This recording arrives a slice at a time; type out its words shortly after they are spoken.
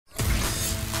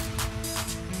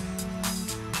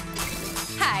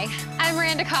Hi, I'm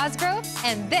Miranda Cosgrove,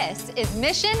 and this is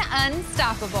Mission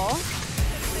Unstoppable.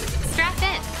 Strap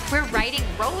in, we're riding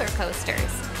roller coasters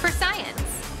for science.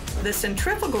 The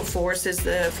centrifugal force is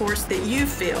the force that you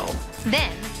feel.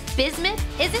 Then, Bismuth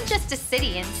isn't just a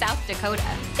city in South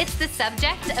Dakota. It's the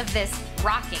subject of this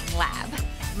rocking lab.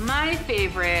 My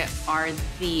favorite are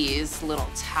these little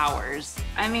towers.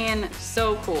 I mean,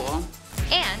 so cool.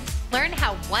 And learn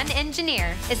how one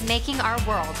engineer is making our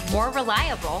world more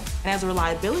reliable. And as a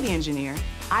reliability engineer,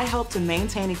 I help to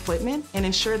maintain equipment and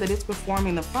ensure that it's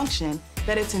performing the function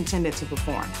that it's intended to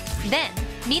perform. Then,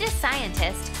 meet a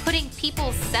scientist putting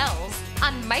people's cells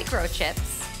on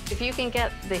microchips. If you can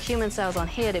get the human cells on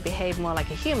here to behave more like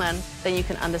a human, then you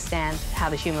can understand how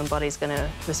the human body is going to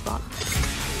respond.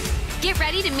 Get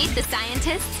ready to meet the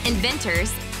scientists,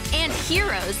 inventors, and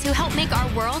heroes who help make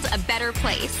our world a better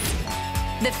place.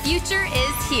 The future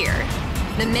is here.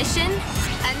 The mission,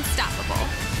 unstoppable.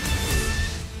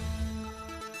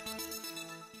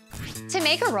 To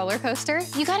make a roller coaster,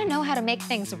 you gotta know how to make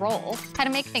things roll, how to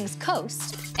make things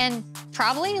coast, and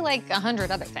probably like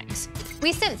 100 other things.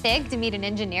 We sent Big to meet an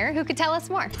engineer who could tell us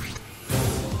more.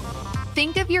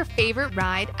 Think of your favorite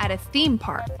ride at a theme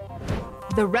park.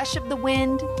 The rush of the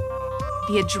wind,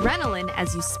 the adrenaline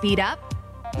as you speed up,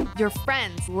 your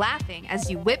friends laughing as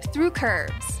you whip through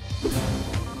curves.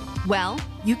 Well,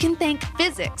 you can thank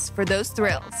physics for those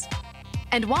thrills.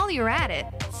 And while you're at it,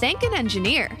 thank an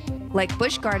engineer, like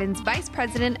Busch Gardens Vice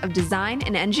President of Design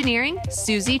and Engineering,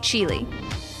 Suzy Cheely.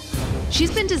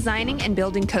 She's been designing and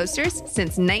building coasters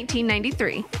since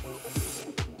 1993.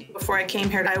 Before I came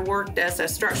here, I worked as a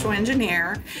structural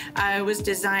engineer. I was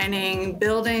designing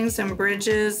buildings and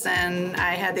bridges, and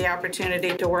I had the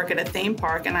opportunity to work at a theme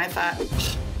park, and I thought,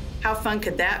 how fun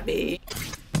could that be?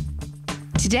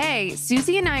 Today,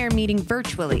 Suzy and I are meeting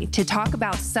virtually to talk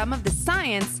about some of the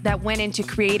science that went into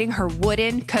creating her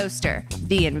wooden coaster,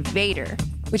 the Invader,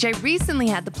 which I recently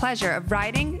had the pleasure of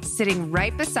riding sitting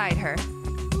right beside her.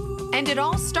 And it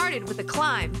all started with a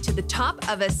climb to the top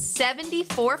of a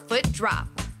 74-foot drop.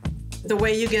 The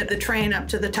way you get the train up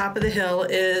to the top of the hill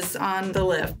is on the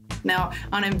lift. Now,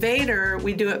 on Invader,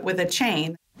 we do it with a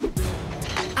chain.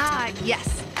 Ah,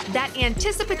 yes. That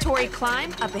anticipatory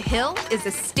climb up a hill is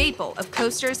a staple of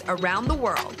coasters around the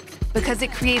world because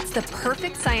it creates the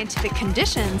perfect scientific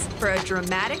conditions for a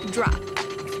dramatic drop.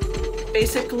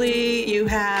 Basically, you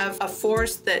have a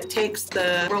force that takes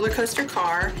the roller coaster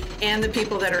car and the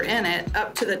people that are in it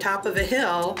up to the top of a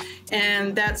hill,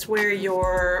 and that's where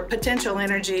your potential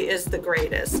energy is the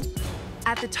greatest.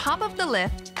 At the top of the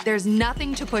lift, there's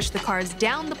nothing to push the cars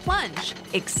down the plunge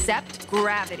except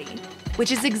gravity,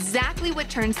 which is exactly what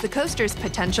turns the coaster's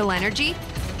potential energy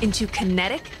into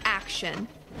kinetic action.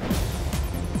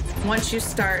 Once you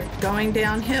start going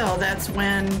downhill, that's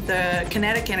when the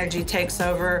kinetic energy takes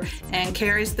over and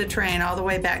carries the train all the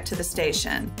way back to the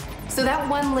station. So that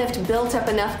one lift built up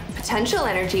enough potential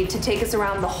energy to take us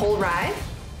around the whole ride?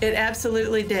 It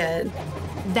absolutely did.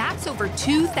 That's over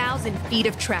 2,000 feet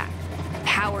of track,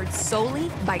 powered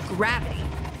solely by gravity.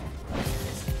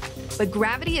 But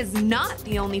gravity is not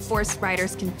the only force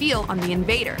riders can feel on the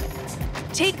Invader.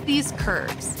 Take these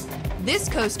curves. This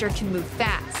coaster can move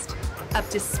fast, up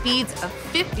to speeds of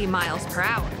 50 miles per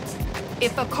hour.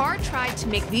 If a car tried to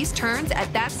make these turns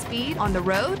at that speed on the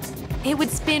road, it would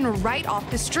spin right off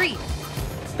the street.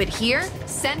 But here,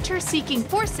 center-seeking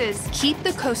forces keep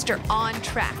the coaster on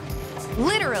track,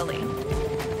 literally.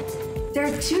 There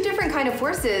are two different kind of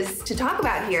forces to talk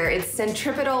about here. It's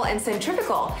centripetal and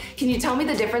centrifugal. Can you tell me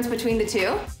the difference between the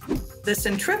two? The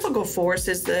centrifugal force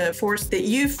is the force that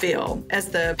you feel as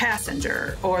the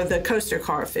passenger or the coaster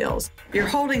car feels. You're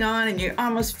holding on and you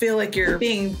almost feel like you're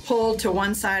being pulled to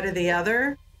one side or the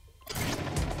other.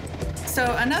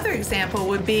 So another example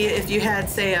would be if you had,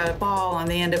 say, a ball on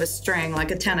the end of a string,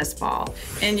 like a tennis ball,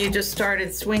 and you just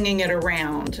started swinging it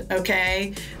around,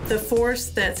 okay? The force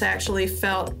that's actually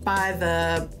felt by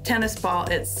the tennis ball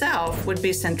itself would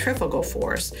be centrifugal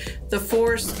force. The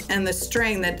force and the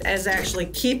string that is actually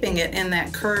keeping it in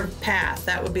that curved path,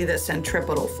 that would be the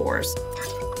centripetal force.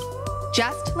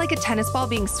 Just like a tennis ball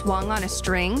being swung on a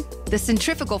string, the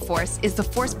centrifugal force is the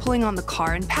force pulling on the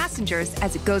car and passengers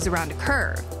as it goes around a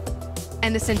curve.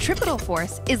 And the centripetal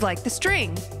force is like the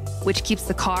string, which keeps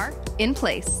the car in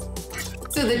place.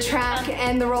 So the track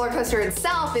and the roller coaster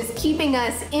itself is keeping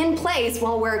us in place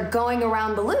while we're going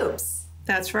around the loops.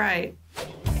 That's right.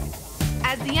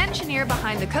 As the engineer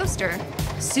behind the coaster,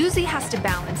 Suzy has to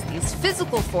balance these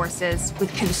physical forces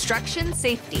with construction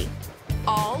safety,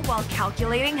 all while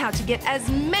calculating how to get as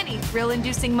many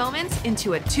thrill-inducing moments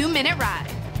into a 2-minute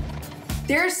ride.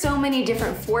 There are so many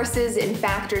different forces and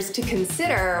factors to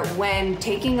consider when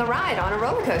taking a ride on a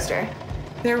roller coaster.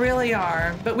 There really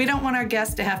are, but we don't want our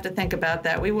guests to have to think about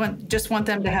that. We just want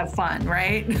them to have fun,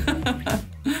 right?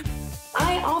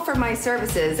 I offer my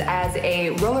services as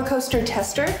a roller coaster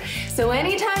tester, so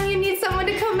anytime you need someone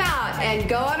to come out and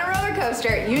go on a roller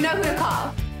coaster, you know who to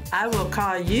call. I will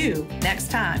call you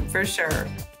next time, for sure.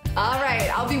 All right,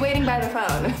 I'll be waiting by the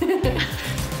phone.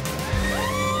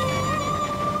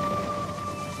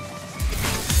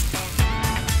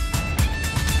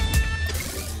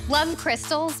 Love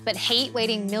crystals, but hate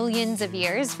waiting millions of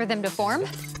years for them to form?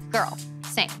 Girl,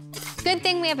 same. Good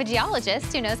thing we have a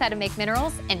geologist who knows how to make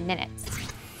minerals in minutes.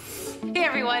 Hey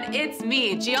everyone, it's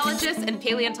me, geologist and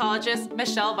paleontologist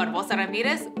Michelle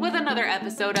Barboza-Ramirez with another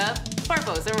episode of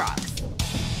Barboza Rocks.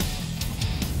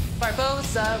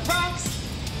 Barboza Rocks.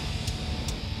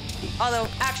 Although,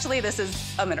 actually, this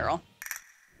is a mineral.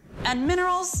 And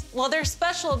minerals, well, they're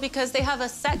special because they have a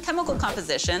set chemical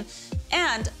composition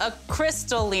and a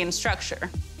crystalline structure.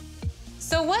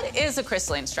 So what is a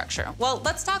crystalline structure? Well,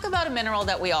 let's talk about a mineral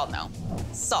that we all know,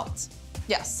 salt.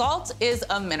 Yeah, salt is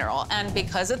a mineral, and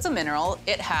because it's a mineral,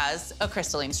 it has a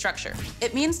crystalline structure.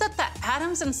 It means that the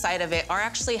atoms inside of it are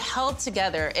actually held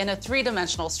together in a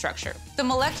three-dimensional structure. The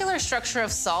molecular structure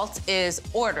of salt is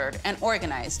ordered and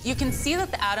organized. You can see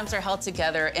that the atoms are held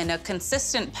together in a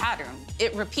consistent pattern.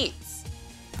 It repeats.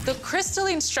 The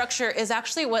crystalline structure is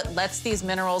actually what lets these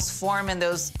minerals form in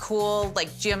those cool,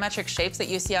 like, geometric shapes that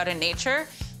you see out in nature,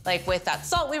 like with that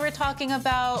salt we were talking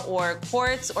about, or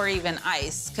quartz, or even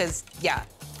ice, because, yeah,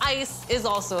 ice is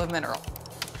also a mineral.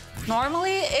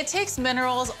 Normally, it takes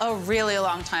minerals a really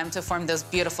long time to form those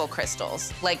beautiful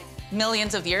crystals, like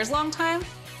millions of years long time.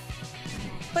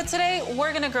 But today,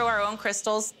 we're gonna grow our own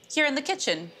crystals here in the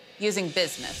kitchen using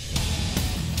bismuth.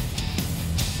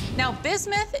 Now,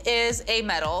 bismuth is a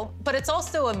metal, but it's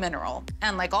also a mineral.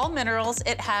 And like all minerals,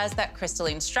 it has that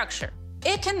crystalline structure.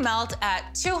 It can melt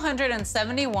at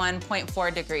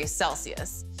 271.4 degrees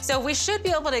Celsius. So we should be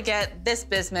able to get this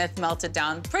bismuth melted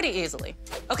down pretty easily.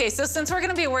 Okay, so since we're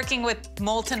gonna be working with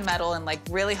molten metal in like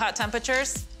really hot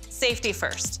temperatures, safety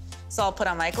first. So I'll put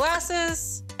on my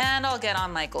glasses and I'll get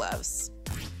on my gloves.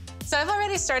 So I've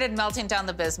already started melting down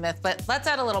the bismuth, but let's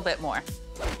add a little bit more.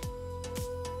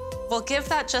 We'll give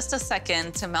that just a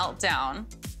second to melt down.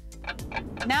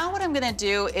 Now what I'm gonna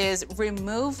do is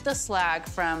remove the slag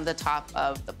from the top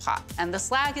of the pot. And the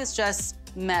slag is just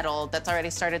metal that's already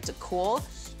started to cool,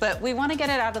 but we wanna get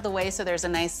it out of the way so there's a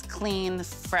nice, clean,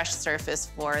 fresh surface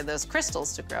for those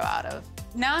crystals to grow out of.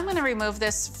 Now I'm gonna remove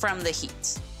this from the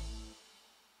heat.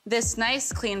 This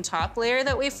nice, clean top layer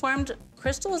that we formed,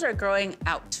 crystals are growing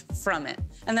out from it.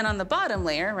 And then on the bottom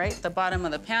layer, right, the bottom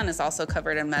of the pan is also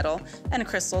covered in metal, and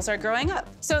crystals are growing up.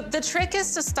 So the trick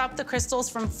is to stop the crystals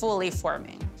from fully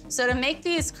forming. So to make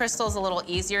these crystals a little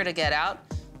easier to get out,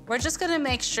 we're just gonna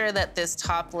make sure that this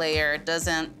top layer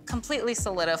doesn't completely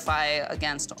solidify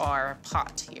against our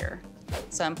pot here.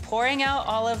 So I'm pouring out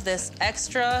all of this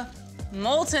extra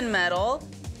molten metal.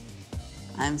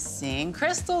 I'm seeing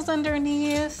crystals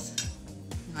underneath.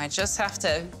 I just have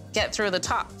to get through the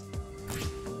top.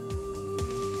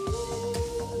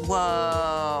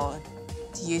 Whoa,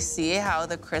 do you see how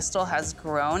the crystal has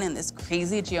grown in this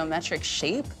crazy geometric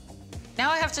shape? Now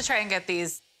I have to try and get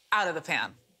these out of the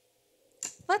pan.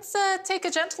 Let's take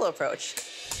a gentle approach.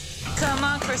 Come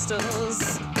on,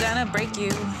 crystals, gonna break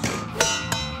you.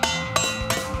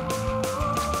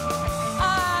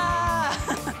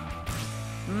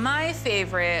 My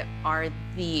favorite are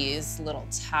these little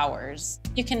towers.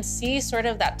 You can see sort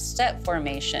of that step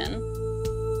formation.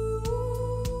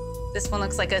 This one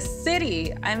looks like a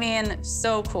city. I mean,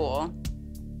 so cool.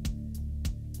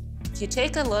 If you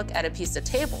take a look at a piece of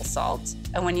table salt,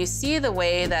 and when you see the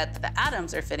way that the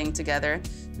atoms are fitting together,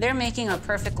 they're making a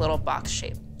perfect little box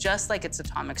shape, just like its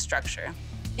atomic structure.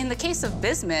 In the case of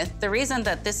bismuth, the reason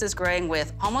that this is growing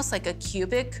with almost like a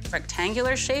cubic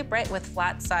rectangular shape, right, with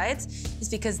flat sides, is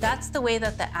because that's the way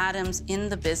that the atoms in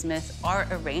the bismuth are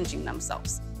arranging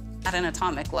themselves at an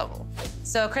atomic level.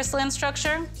 So crystalline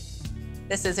structure,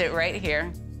 this is it right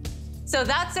here. So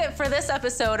that's it for this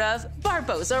episode of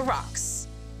Barboza Rocks.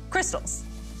 Crystals.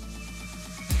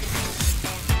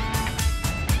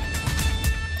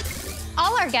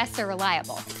 All our guests are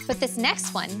reliable, but this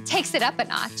next one takes it up a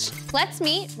notch. Let's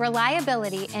meet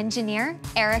reliability engineer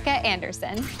Erika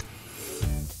Anderson.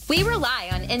 We rely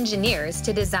on engineers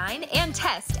to design and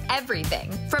test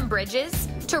everything, from bridges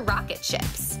to rocket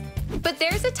ships. But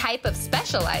there's a type of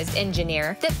specialized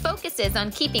engineer that focuses on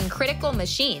keeping critical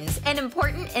machines and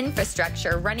important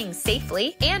infrastructure running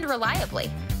safely and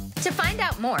reliably. To find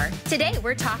out more, today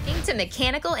we're talking to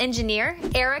mechanical engineer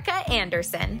Erika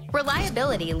Anderson,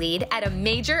 reliability lead at a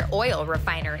major oil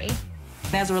refinery.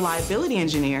 As a reliability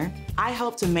engineer, I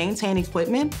help to maintain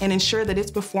equipment and ensure that it's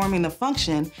performing the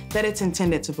function that it's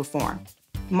intended to perform.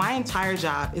 My entire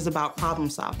job is about problem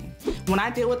solving. When I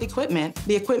deal with equipment,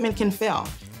 the equipment can fail.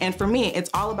 And for me,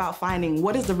 it's all about finding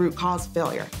what is the root cause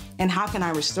failure and how can I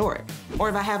restore it? Or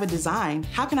if I have a design,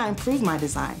 how can I improve my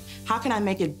design? How can I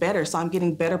make it better so I'm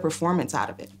getting better performance out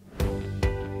of it?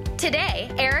 Today,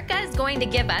 Erika is going to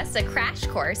give us a crash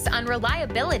course on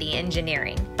reliability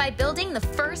engineering by building the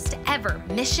first ever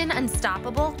Mission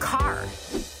Unstoppable car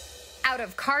out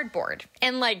of cardboard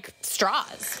and like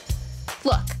straws.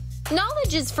 Look,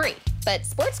 knowledge is free, but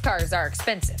sports cars are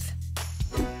expensive.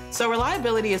 So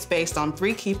reliability is based on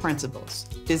 3 key principles: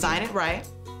 design it right,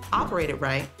 operate it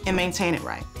right, and maintain it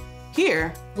right.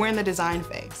 Here, we're in the design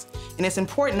phase. And it's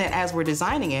important that as we're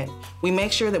designing it, we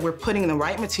make sure that we're putting the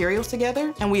right materials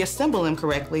together and we assemble them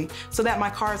correctly so that my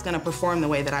car is going to perform the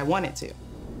way that I want it to.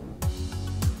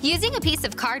 Using a piece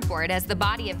of cardboard as the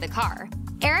body of the car,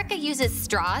 Erika uses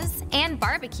straws and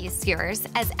barbecue skewers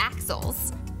as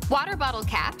axles, water bottle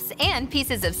caps and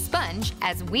pieces of sponge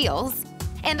as wheels,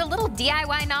 and a little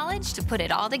DIY knowledge to put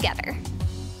it all together.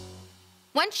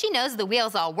 Once she knows the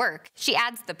wheels all work, she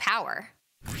adds the power.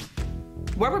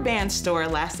 Rubber bands store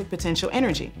elastic potential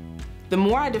energy. The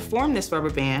more I deform this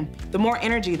rubber band, the more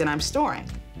energy that I'm storing.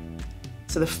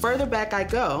 So the further back I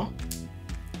go,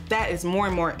 that is more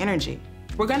and more energy.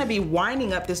 We're going to be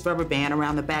winding up this rubber band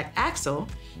around the back axle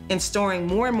and storing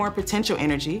more and more potential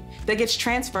energy that gets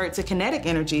transferred to kinetic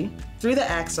energy through the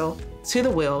axle to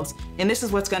the wheels, and this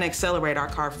is what's going to accelerate our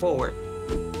car forward.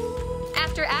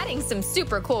 After adding some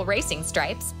super cool racing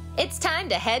stripes, it's time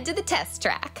to head to the test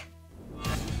track.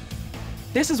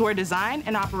 This is where design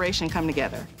and operation come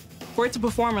together. For it to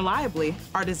perform reliably,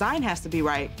 our design has to be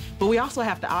right, but we also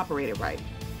have to operate it right.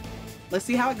 Let's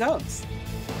see how it goes.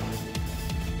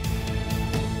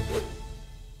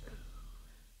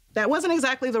 That wasn't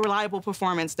exactly the reliable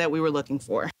performance that we were looking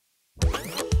for.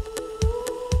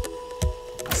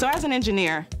 So as an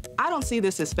engineer, I don't see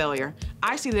this as failure.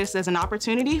 I see this as an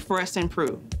opportunity for us to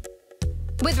improve.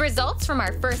 With results from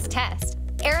our first test,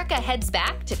 Erika heads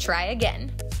back to try again.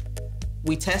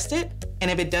 We test it,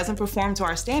 and if it doesn't perform to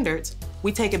our standards,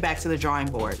 we take it back to the drawing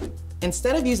board.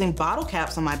 Instead of using bottle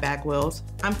caps on my back wheels,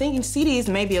 I'm thinking CDs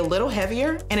may be a little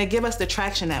heavier and it give us the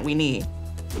traction that we need.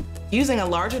 Using a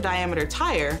larger diameter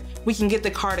tire, we can get the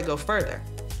car to go further.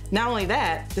 Not only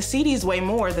that, the CDs weigh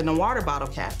more than the water bottle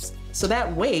caps, so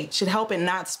that weight should help it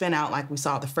not spin out like we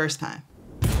saw the first time.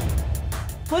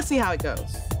 Let's see how it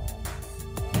goes.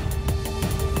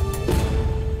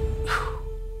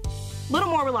 A little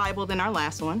more reliable than our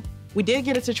last one. We did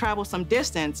get it to travel some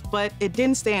distance, but it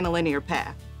didn't stay in a linear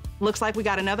path. Looks like we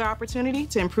got another opportunity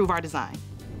to improve our design.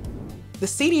 The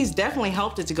CDs definitely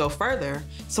helped it to go further,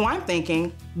 so I'm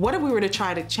thinking, what if we were to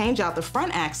try to change out the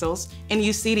front axles and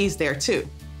use CDs there too?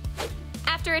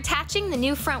 After attaching the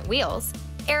new front wheels,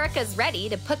 Erika's ready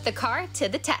to put the car to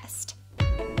the test.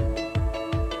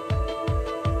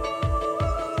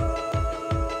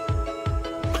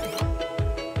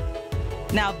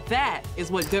 Now that is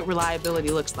what good reliability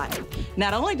looks like.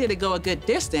 Not only did it go a good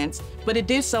distance, but it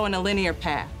did so in a linear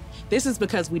path. This is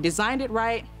because we designed it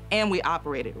right and we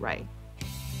operated right.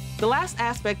 The last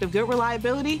aspect of good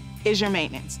reliability is your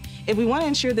maintenance. If we want to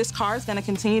ensure this car is going to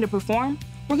continue to perform,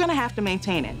 we're going to have to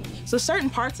maintain it. So certain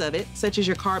parts of it, such as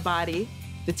your car body,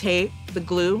 the tape, the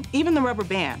glue, even the rubber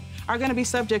band, are going to be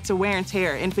subject to wear and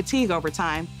tear and fatigue over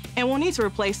time, and we'll need to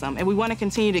replace them, and we want to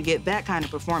continue to get that kind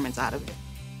of performance out of it.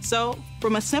 So,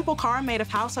 from a simple car made of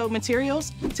household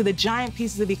materials to the giant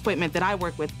pieces of equipment that I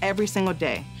work with every single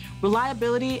day,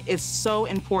 reliability is so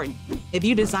important. If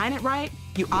you design it right,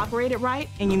 you operate it right,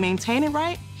 and you maintain it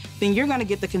right, then you're going to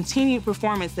get the continued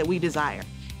performance that we desire.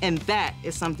 And that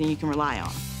is something you can rely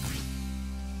on.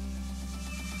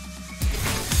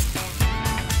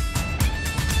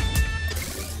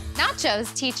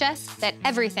 Nachos teach us that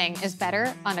everything is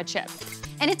better on a chip.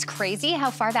 And it's crazy how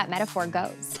far that metaphor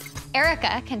goes.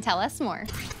 Erika can tell us more.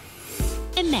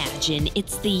 Imagine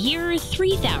it's the year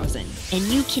 3000 and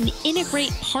you can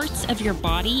integrate parts of your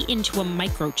body into a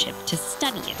microchip to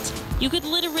study it. You could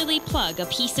literally plug a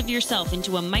piece of yourself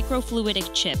into a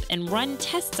microfluidic chip and run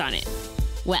tests on it.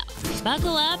 Well,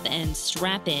 buckle up and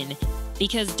strap in,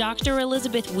 because Dr.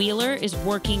 Elizabeth Wheeler is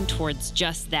working towards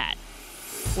just that.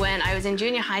 When I was in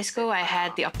junior high school, I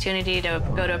had the opportunity to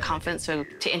go to a conference to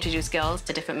introduce girls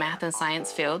to different math and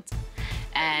science fields.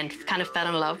 and kind of fell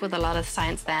in love with a lot of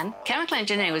science then. Chemical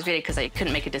engineering was really because I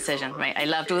couldn't make a decision, right? I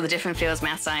loved all the different fields,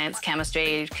 math, science,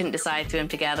 chemistry, couldn't decide, threw them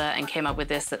together and came up with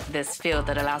this field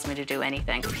that allows me to do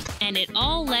anything. And it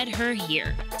all led her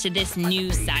here, to this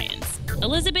new science.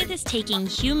 Elizabeth is taking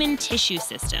human tissue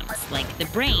systems, like the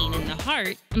brain and the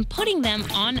heart, and putting them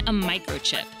on a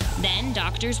microchip. Then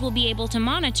doctors will be able to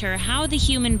monitor how the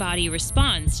human body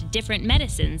responds to different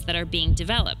medicines that are being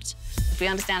developed. If we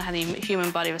understand how the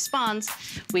human body responds,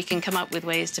 we can come up with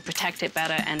ways to protect it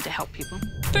better and to help people.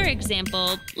 For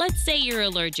example, let's say you're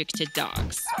allergic to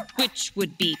dogs, which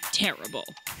would be terrible.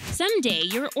 Someday,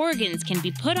 your organs can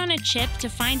be put on a chip to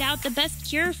find out the best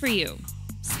cure for you.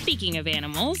 Speaking of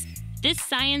animals, this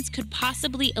science could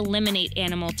possibly eliminate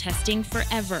animal testing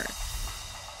forever.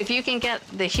 If you can get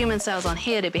the human cells on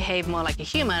here to behave more like a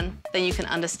human, then you can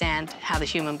understand how the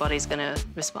human body's going to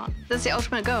respond. That's the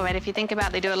ultimate goal, right? If you think about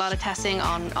it, they do a lot of testing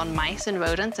on mice and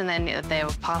rodents, and then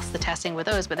they'll pass the testing with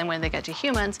those, but then when they get to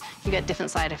humans, you get different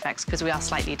side effects because we are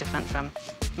slightly different from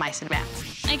mice and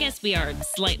rats. I guess we are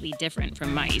slightly different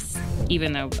from mice,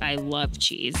 even though I love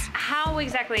cheese. How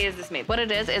exactly is this made? What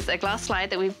it is a glass slide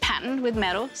that we've patterned with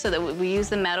metal so that we use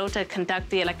the metal to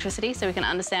conduct the electricity so we can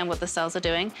understand what the cells are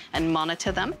doing and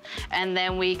monitor them. And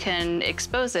then we can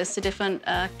expose this to different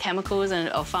chemicals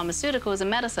or pharmaceuticals and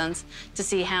medicines to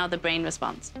see how the brain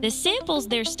responds. The samples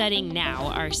they're studying now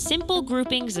are simple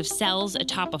groupings of cells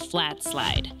atop a flat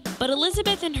slide. But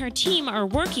Elizabeth and her team are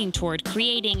working toward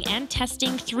creating and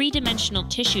testing three-dimensional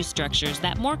tissue structures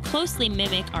that more closely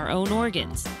mimic our own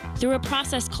organs through a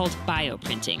process called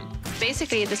bioprinting.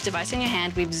 Basically, this device in your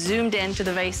hand, we've zoomed into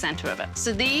the very center of it.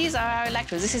 So these are our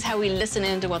electrodes. This is how we listen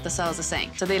into what the cells are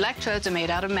saying. So the electrodes are made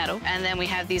out of metal, and then we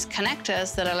have these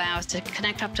connectors that allow us to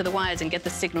connect up to the wires and get the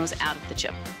signals out of the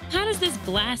chip. How does this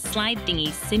glass slide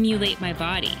thingy simulate my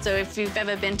body? So if you've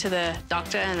ever been to the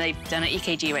doctor and they've done an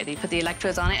EKG, right, they put the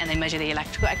electrodes on it and they measure the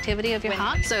electrical activity of your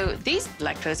heart. So these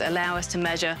electrodes allow us to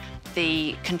measure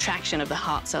the contraction of the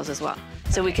heart cells as well.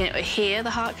 So we can hear the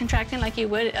heart contracting like you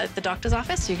would at the doctor's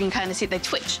office. You can kind of see they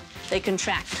twitch, they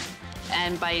contract.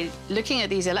 And by looking at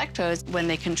these electrodes, when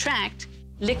they contract,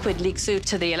 liquid leaks through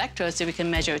to the electrodes so we can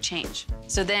measure a change.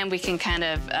 So then we can kind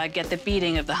of get the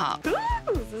beating of the heart.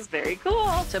 Ooh, this is very cool.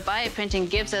 So bioprinting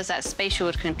gives us that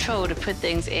spatial control to put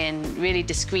things in really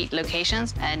discrete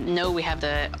locations and know we have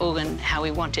the organ how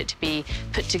we want it to be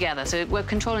put together. So we're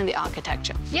controlling the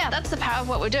architecture. Yeah, that's the power of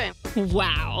what we're doing.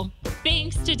 Wow.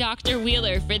 Thanks to Dr.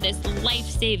 Wheeler for this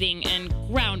life-saving and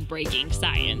groundbreaking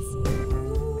science.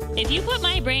 If you put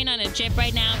my brain on a chip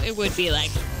right now, it would be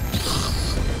like,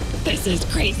 this is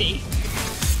crazy.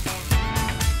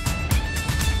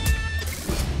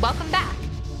 Welcome back.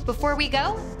 Before we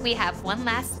go, we have one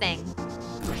last thing.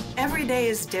 Every day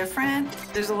is different.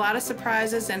 There's a lot of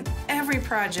surprises, and every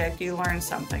project you learn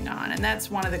something on, and that's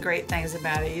one of the great things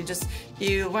about it.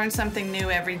 You learn something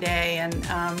new every day, and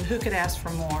who could ask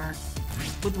for more?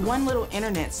 With one little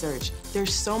internet search,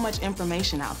 there's so much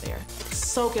information out there.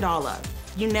 Soak it all up.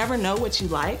 You never know what you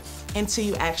like until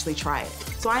you actually try it.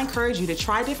 So I encourage you to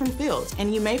try different fields,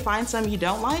 and you may find some you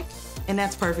don't like, and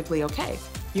that's perfectly okay.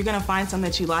 You're gonna find some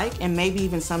that you like, and maybe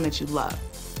even some that you love.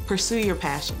 Pursue your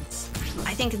passions.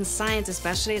 I think in science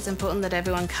especially, it's important that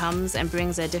everyone comes and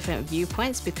brings their different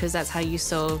viewpoints because that's how you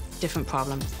solve different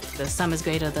problems. The sum is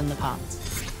greater than the parts.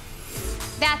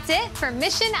 That's it for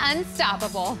Mission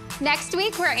Unstoppable. Next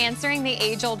week, we're answering the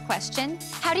age-old question,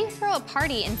 how do you throw a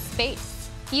party in space?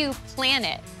 You plan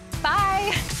it.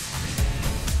 Bye.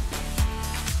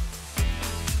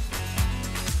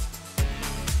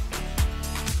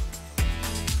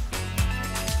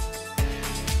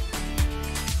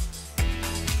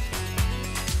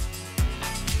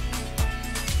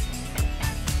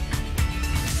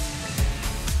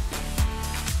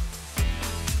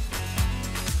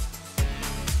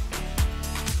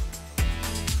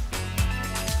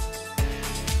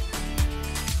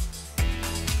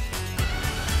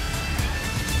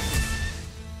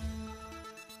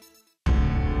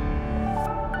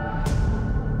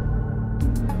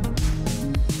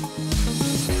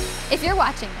 If you're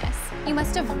watching this, you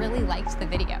must have really liked the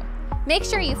video. Make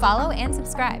sure you follow and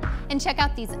subscribe, and check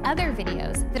out these other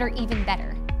videos that are even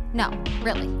better. No,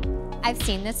 really. I've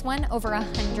seen this one over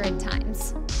 100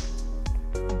 times.